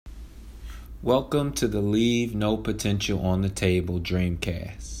Welcome to the Leave No Potential on the Table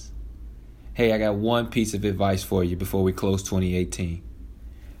Dreamcast. Hey, I got one piece of advice for you before we close 2018.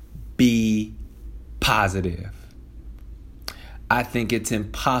 Be positive. I think it's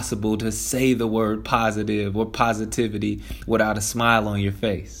impossible to say the word positive or positivity without a smile on your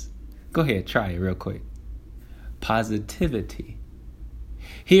face. Go ahead, try it real quick. Positivity.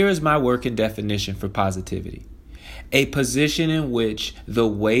 Here is my working definition for positivity. A position in which the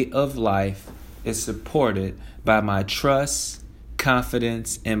weight of life is supported by my trust,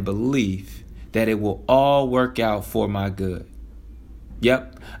 confidence, and belief that it will all work out for my good.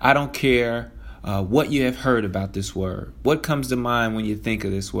 Yep, I don't care what you have heard about this word. What comes to mind when you think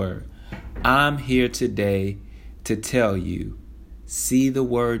of this word? I'm here today to tell you, see the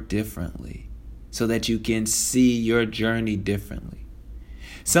word differently so that you can see your journey differently.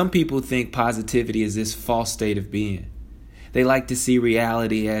 Some people think positivity is this false state of being. They like to see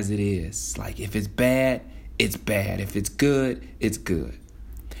reality as it is. Like if it's bad, it's bad. If it's good, it's good.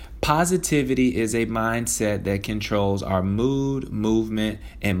 Positivity is a mindset that controls our mood, movement,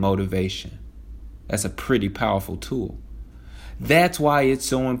 and motivation. That's a pretty powerful tool. That's why it's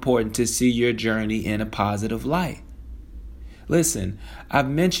so important to see your journey in a positive light. Listen, I've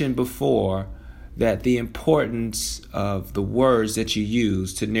mentioned before that the importance of the words that you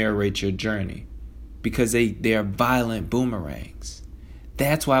use to narrate your journey, because they are violent boomerangs.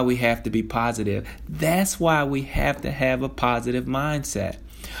 That's why we have to be positive. That's why we have to have a positive mindset.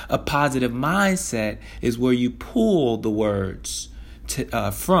 A positive mindset is where you pull the words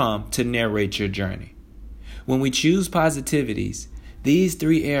to narrate your journey. When we choose positivities, these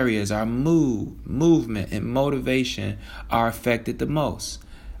three areas, our mood, movement, and motivation, are affected the most.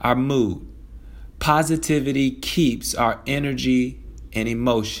 Our mood. Positivity keeps our energy and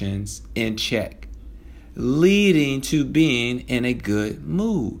emotions in check, leading to being in a good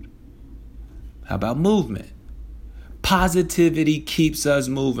mood. How about movement? Positivity keeps us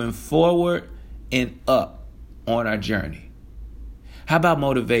moving forward and up on our journey. How about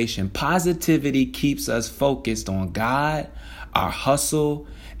motivation? Positivity keeps us focused on God, our hustle,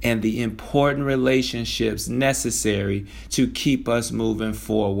 and the important relationships necessary to keep us moving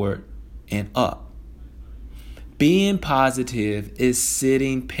forward and up. Being positive is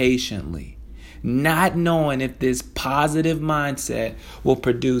sitting patiently, not knowing if this positive mindset will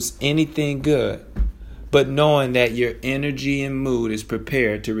produce anything good, but knowing that your energy and mood is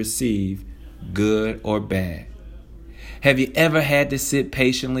prepared to receive good or bad. Have you ever had to sit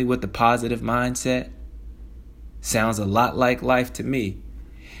patiently with a positive mindset? Sounds a lot like life to me.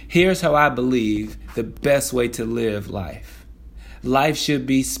 Here's how I believe the best way to live life. Life should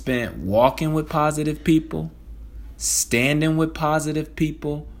be spent walking with positive people, standing with positive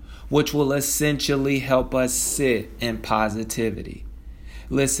people, which will essentially help us sit in positivity.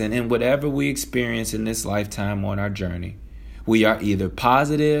 Listen, in whatever we experience in this lifetime on our journey, we are either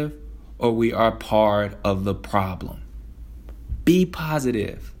positive or we are part of the problem. Be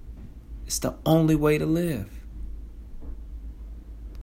positive. It's the only way to live.